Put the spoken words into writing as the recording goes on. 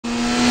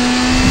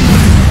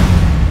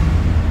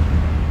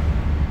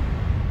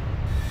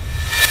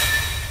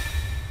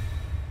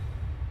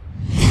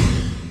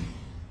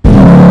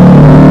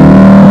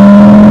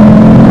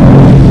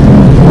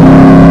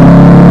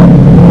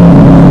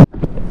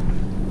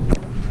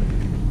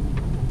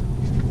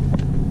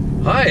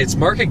Hi, it's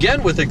Mark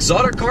again with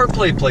Exotic Car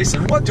Play Place,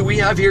 and what do we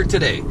have here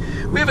today?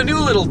 We have a new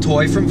little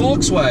toy from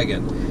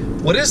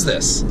Volkswagen. What is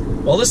this?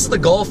 Well, this is the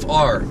Golf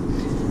R.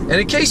 And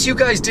in case you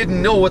guys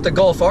didn't know what the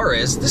Golf R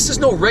is, this is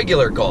no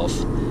regular Golf.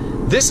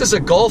 This is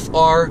a Golf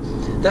R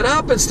that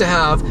happens to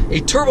have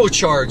a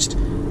turbocharged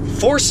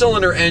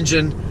 4-cylinder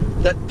engine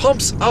that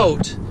pumps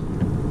out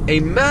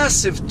a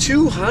massive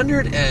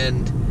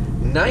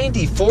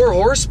 294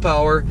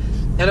 horsepower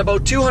and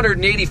about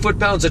 280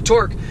 foot-pounds of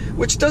torque,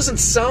 which doesn't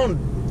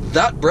sound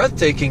that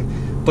breathtaking,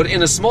 but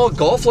in a small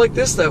Golf like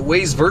this that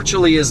weighs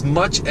virtually as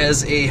much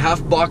as a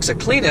half box of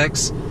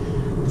Kleenex,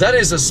 that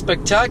is a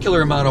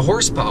spectacular amount of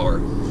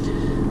horsepower.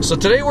 So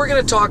today we're going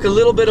to talk a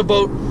little bit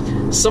about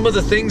some of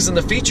the things and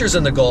the features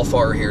in the Golf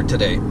R here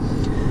today.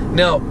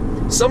 Now,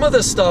 some of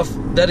the stuff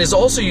that is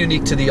also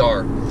unique to the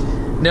R.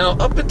 Now,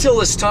 up until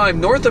this time,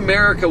 North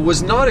America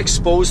was not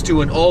exposed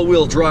to an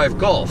all-wheel drive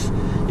Golf.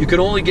 You could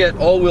only get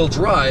all-wheel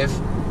drive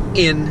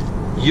in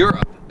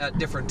Europe at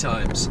different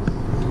times.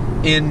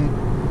 In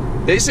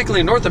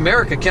basically North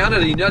America,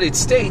 Canada, United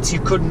States,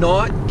 you could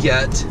not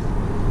get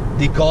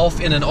the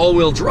Golf in an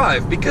all-wheel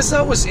drive because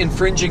that was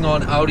infringing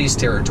on Audi's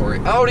territory.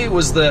 Audi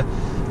was the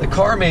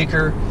car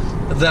maker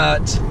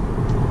that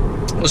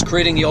was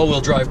creating the all-wheel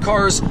drive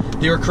cars.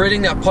 They were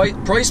creating that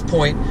price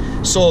point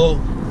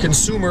so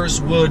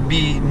consumers would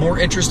be more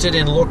interested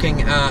in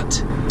looking at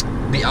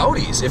the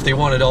Audis if they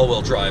wanted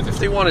all-wheel drive, if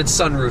they wanted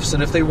sunroofs,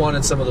 and if they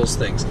wanted some of those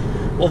things.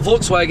 Well,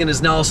 Volkswagen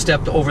has now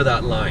stepped over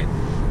that line.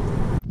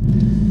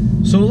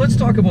 So let's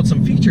talk about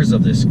some features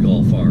of this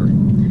Golf R.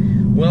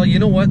 Well, you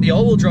know what? The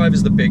all-wheel drive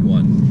is the big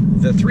one.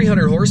 The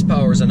 300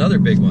 horsepower is another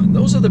big one.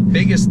 Those are the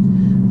biggest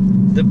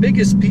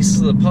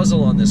pieces of the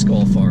puzzle on this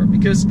Golf R,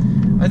 because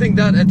I think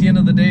that at the end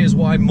of the day is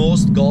why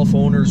most Golf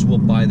owners will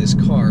buy this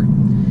car,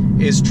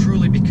 is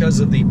truly because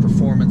of the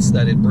performance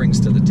that it brings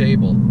to the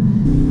table.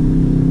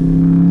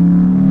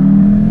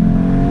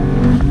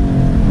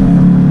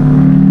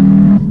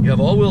 You have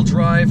all-wheel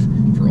drive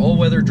for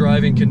all-weather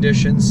driving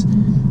conditions.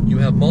 You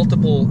have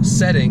multiple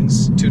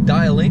settings to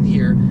dial in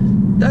here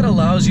that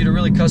allows you to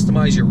really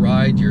customize your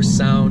ride, your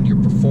sound, your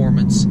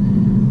performance.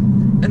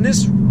 And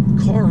this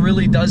car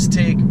really does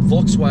take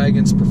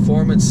Volkswagen's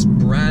performance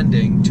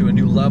branding to a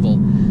new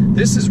level.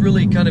 This is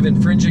really kind of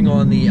infringing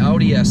on the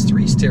Audi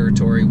S3's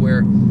territory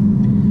where,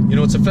 you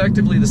know, it's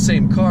effectively the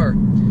same car,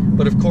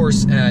 but of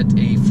course at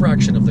a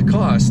fraction of the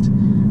cost.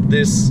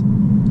 This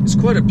is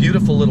quite a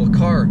beautiful little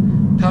car,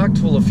 packed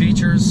full of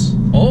features.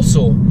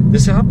 Also,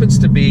 this happens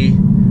to be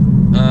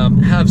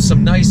have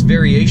some nice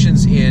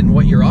variations in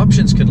what your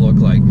options can look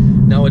like.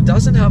 Now, it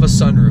doesn't have a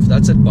sunroof,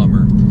 that's a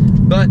bummer,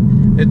 but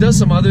it does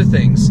some other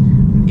things.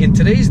 In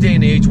today's day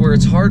and age where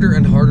it's harder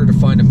and harder to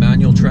find a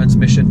manual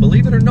transmission,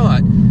 believe it or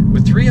not,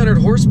 with 300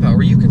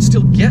 horsepower, you can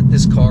still get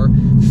this car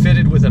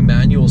fitted with a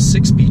manual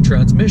 6-speed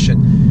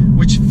transmission,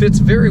 which fits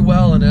very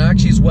well and it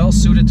actually is well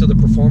suited to the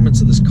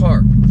performance of this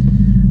car.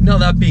 Now,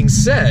 that being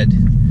said,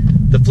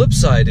 the flip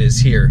side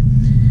is here.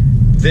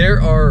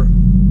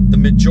 The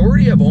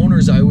majority of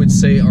owners, I would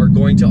say, are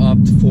going to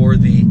opt for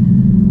the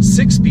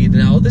 6-speed.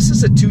 Now, this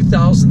is a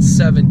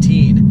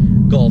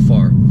 2017 Golf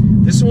R.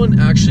 This one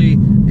actually,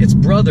 its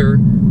brother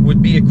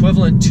would be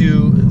equivalent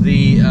to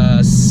the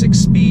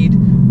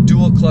 6-speed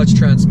dual clutch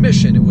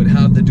transmission. It would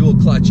have the dual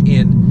clutch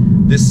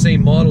in this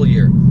same model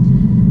year.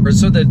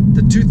 So the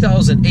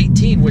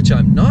 2018, which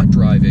I'm not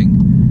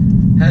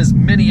driving, has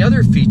many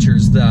other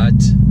features that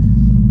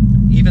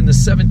even the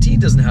 17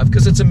 doesn't have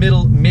because it's a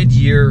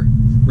mid-year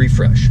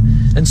refresh.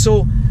 And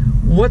so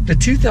what the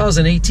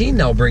 2018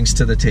 now brings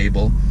to the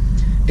table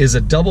is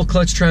a double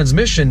clutch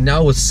transmission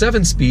now with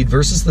 7-speed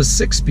versus the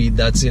 6-speed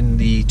that's in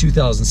the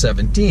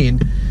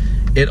 2017.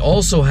 It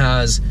also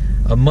has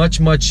a much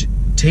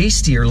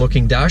tastier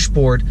looking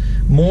dashboard,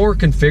 more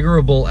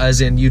configurable as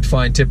in you'd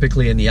find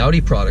typically in the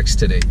Audi products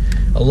today.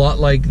 A lot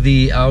like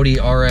the Audi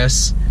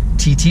RS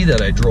TT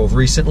that I drove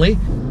recently.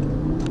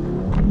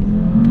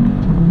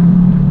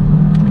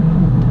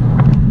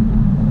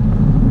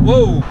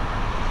 Whoa!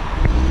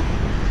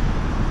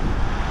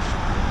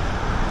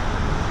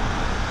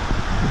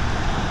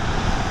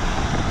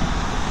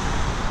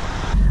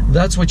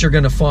 That's what you're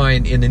going to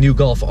find in the new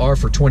Golf R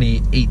for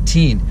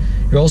 2018.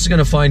 You're also going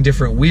to find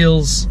different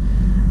wheels,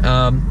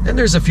 and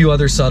there's a few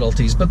other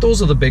subtleties, but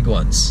those are the big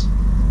ones.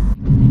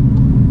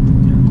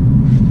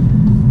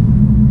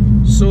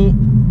 So,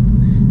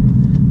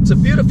 it's a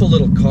beautiful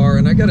little car,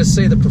 and I gotta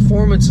say the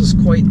performance is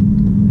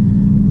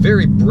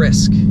very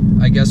brisk,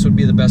 I guess would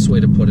be the best way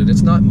to put it.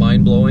 It's not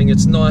mind-blowing,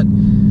 it's not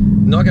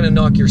going to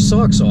knock your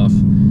socks off,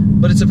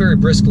 but it's a very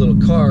brisk little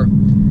car.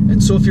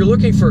 And so if you're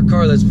looking for a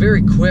car that's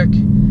very quick,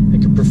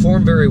 it can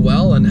perform very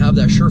well and have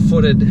that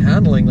sure-footed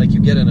handling like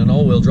you get in an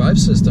all-wheel drive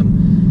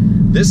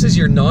system, this is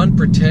your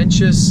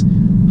non-pretentious,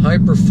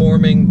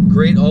 high-performing,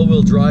 great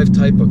all-wheel drive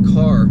type of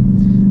car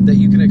that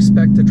you can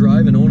expect to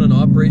drive and own and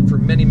operate for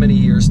many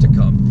years to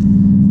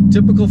come.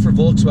 Typical for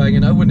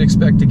Volkswagen, I wouldn't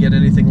expect to get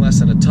anything less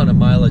than a ton of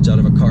mileage out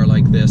of a car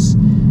like this.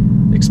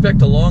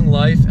 Expect a long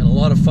life and a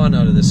lot of fun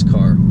out of this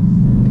car.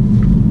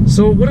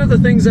 So what are the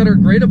things that are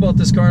great about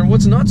this car and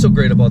what's not so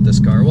great about this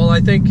car? Well,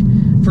 I think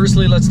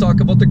firstly, let's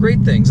talk about the great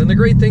things. And the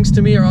great things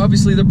to me are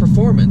obviously the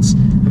performance.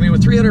 I mean,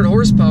 with 300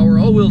 horsepower,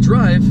 all-wheel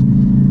drive,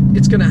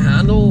 it's going to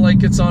handle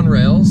like it's on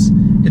rails.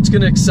 It's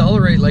going to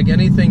accelerate like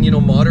anything, you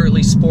know,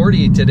 moderately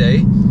sporty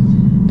today.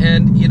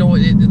 And, you know,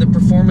 the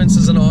performance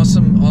is an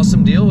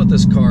awesome deal with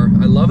this car.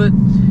 I love it.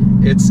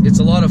 It's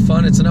a lot of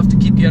fun. It's enough to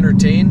keep you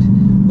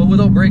entertained, but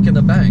without breaking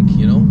the bank,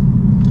 you know.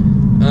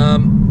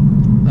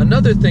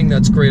 Another thing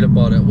that's great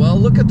about it, well,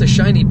 look at the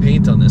shiny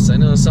paint on this. I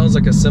know it sounds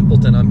like a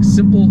simpleton. I'm a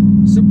simple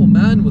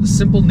man with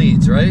simple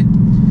needs, right?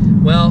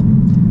 Well,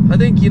 I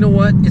think, you know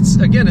what,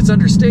 it's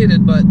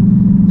understated, but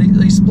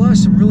they splash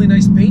some really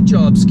nice paint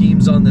job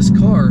schemes on this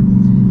car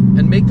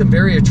and make them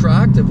very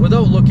attractive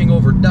without looking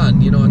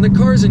overdone, you know. And the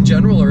cars in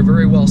general are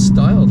very well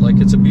styled, like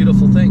it's a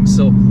beautiful thing.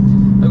 So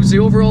I would say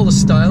overall the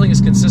styling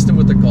is consistent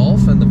with the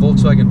Golf and the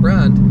Volkswagen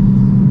brand.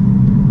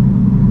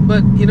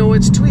 But, you know,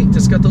 it's tweaked.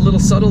 It's got the little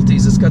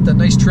subtleties. It's got that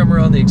nice trimmer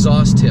on the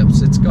exhaust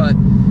tips. It's got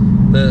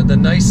the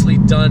nicely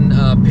done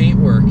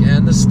paintwork.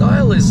 And the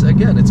style is,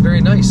 again, it's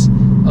very nice.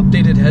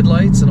 Updated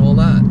headlights and all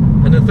that.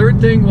 And the third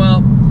thing,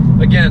 well,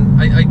 again,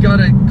 I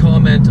gotta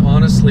comment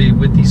honestly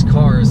with these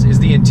cars is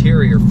the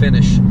interior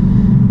finish.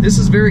 This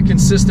is very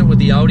consistent with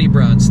the Audi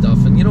brand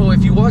stuff. And, you know,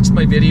 if you watched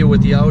my video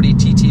with the Audi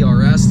TT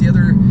RS,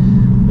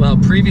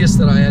 previous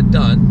that I had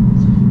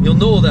done, you'll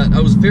know that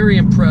I was very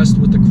impressed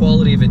with the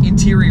quality of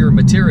interior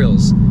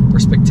materials. Are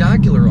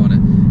spectacular on it.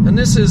 And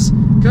this is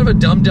kind of a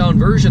dumbed down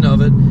version of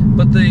it,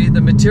 but the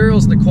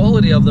materials and the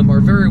quality of them are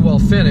very well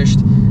finished,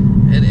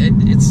 and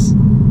it's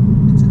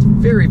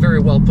very, very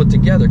well put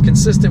together,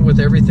 consistent with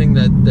everything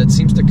that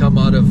seems to come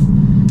out of,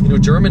 you know,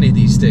 Germany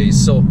these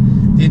days. So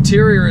the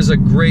interior is a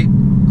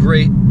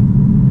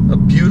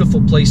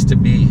beautiful place to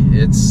be.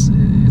 It's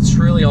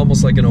really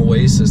almost like an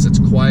oasis. It's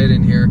quiet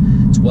in here.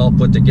 It's well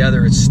put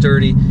together. It's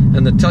sturdy,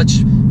 and the touch,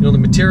 you know, the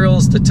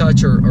materials, the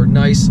touch are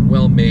nice,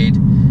 well made.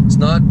 It's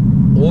not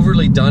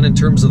overly done in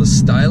terms of the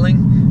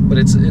styling, but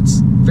it's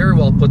very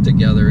well put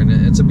together, and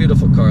it's a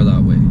beautiful car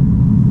that way.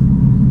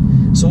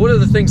 So what are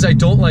the things I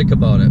don't like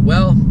about it?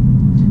 Well,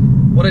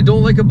 what I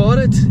don't like about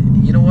it,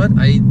 you know what?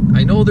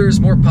 I know there's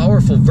more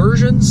powerful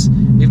versions,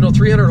 even though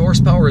 300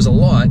 horsepower is a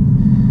lot.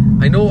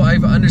 I know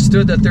I've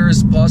understood that there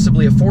is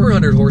possibly a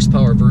 400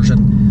 horsepower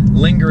version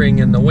lingering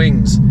in the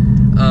wings.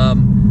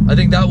 I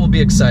think that will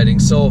be exciting.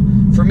 So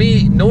for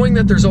me, knowing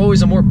that there's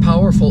always a more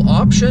powerful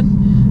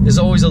option is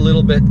always a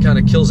little bit, kind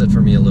of kills it for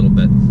me a little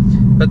bit.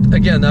 But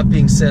again, that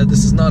being said,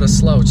 this is not a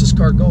slouch. This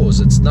car goes.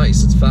 It's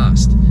nice. It's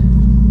fast.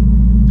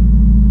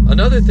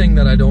 Another thing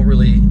that I don't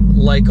really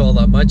like all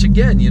that much,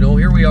 again, you know,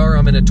 here we are,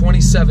 I'm in a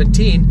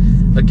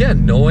 2017,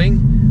 again,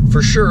 knowing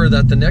for sure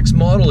that the next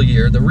model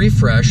year, the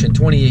refresh in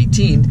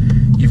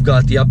 2018, you've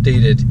got the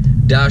updated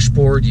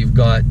dashboard, you've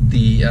got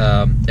the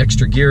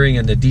extra gearing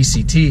and the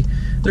DCT.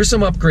 There's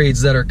some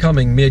upgrades that are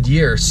coming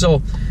mid-year.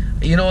 So,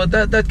 you know,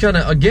 that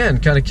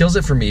kind of kills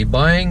it for me.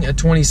 Buying a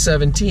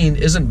 2017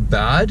 isn't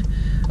bad,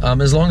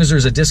 as long as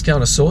there's a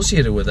discount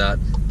associated with that.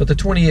 But the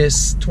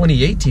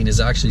 2018 is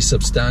actually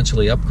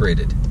substantially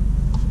upgraded.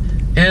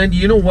 And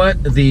you know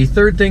what? The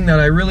third thing that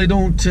I really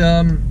don't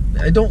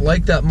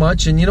like that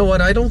much, and you know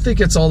what? I don't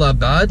think it's all that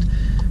bad.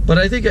 But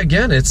I think,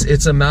 again,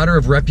 it's a matter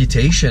of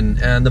reputation.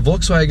 And the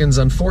Volkswagens,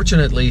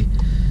 unfortunately,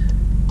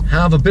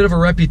 have a bit of a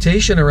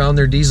reputation around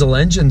their diesel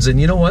engines. And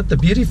you know what? The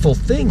beautiful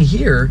thing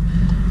here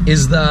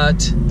is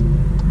that,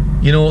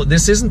 you know,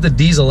 this isn't the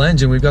diesel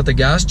engine. We've got the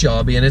gas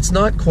jobby, and it's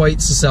not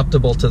quite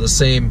susceptible to the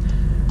same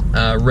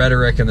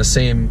rhetoric and the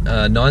same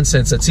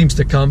nonsense that seems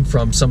to come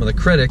from some of the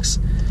critics.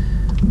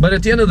 But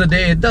at the end of the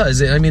day, it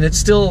does. I mean, it's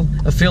still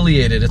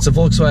affiliated. It's a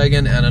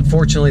Volkswagen, and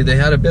unfortunately, they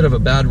had a bit of a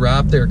bad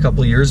rap there a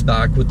couple of years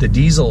back with the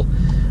diesel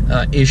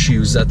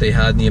issues that they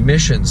had in the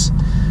emissions.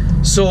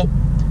 So,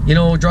 you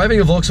know,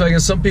 driving a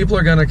Volkswagen, some people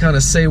are going to kind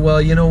of say,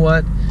 well, you know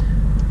what?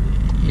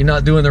 You're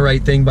not doing the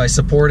right thing by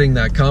supporting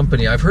that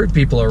company. I've heard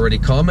people already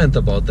comment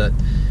about that.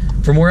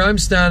 From where I'm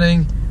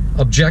standing,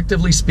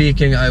 objectively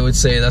speaking, I would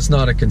say that's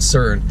not a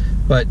concern,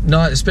 but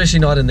not, especially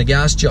not in the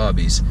gas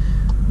jobbies.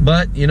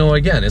 But, you know,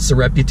 again, it's the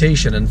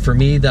reputation, and for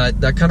me,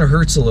 that kind of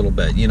hurts a little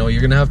bit. You know,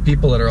 you're going to have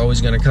people that are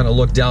always going to kind of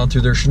look down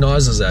through their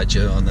schnozzes at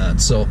you on that.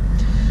 So,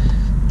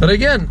 but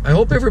again, I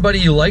hope everybody,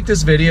 you like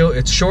this video.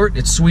 It's short,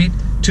 it's sweet,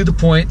 to the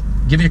point.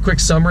 Give you a quick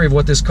summary of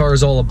what this car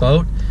is all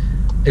about.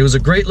 It was a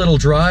great little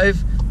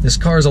drive. This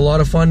car is a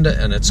lot of fun,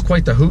 and it's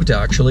quite the hoot,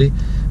 actually.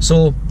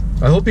 So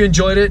I hope you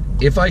enjoyed it.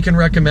 If I can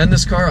recommend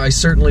this car, I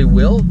certainly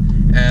will.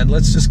 And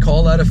let's just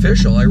call that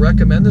official. I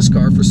recommend this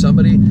car for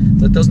somebody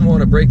that doesn't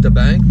want to break the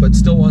bank, but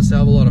still wants to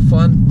have a lot of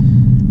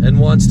fun and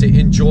wants to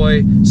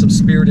enjoy some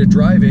spirited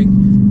driving,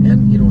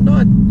 and, you know,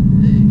 not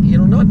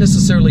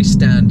necessarily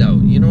stand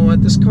out. You know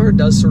what? This car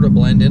does sort of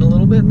blend in a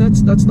little bit, and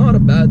that's not a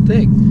bad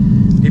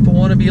thing. People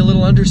want to be a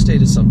little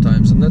understated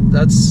sometimes, and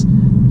that's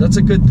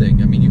a good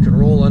thing. I mean, you can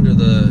roll under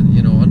the,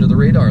 you know, under the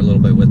radar a little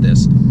bit with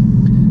this.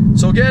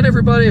 So again,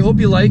 everybody, I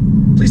hope you like.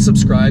 Please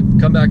subscribe.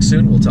 Come back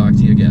soon. We'll talk to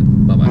you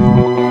again. Bye-bye.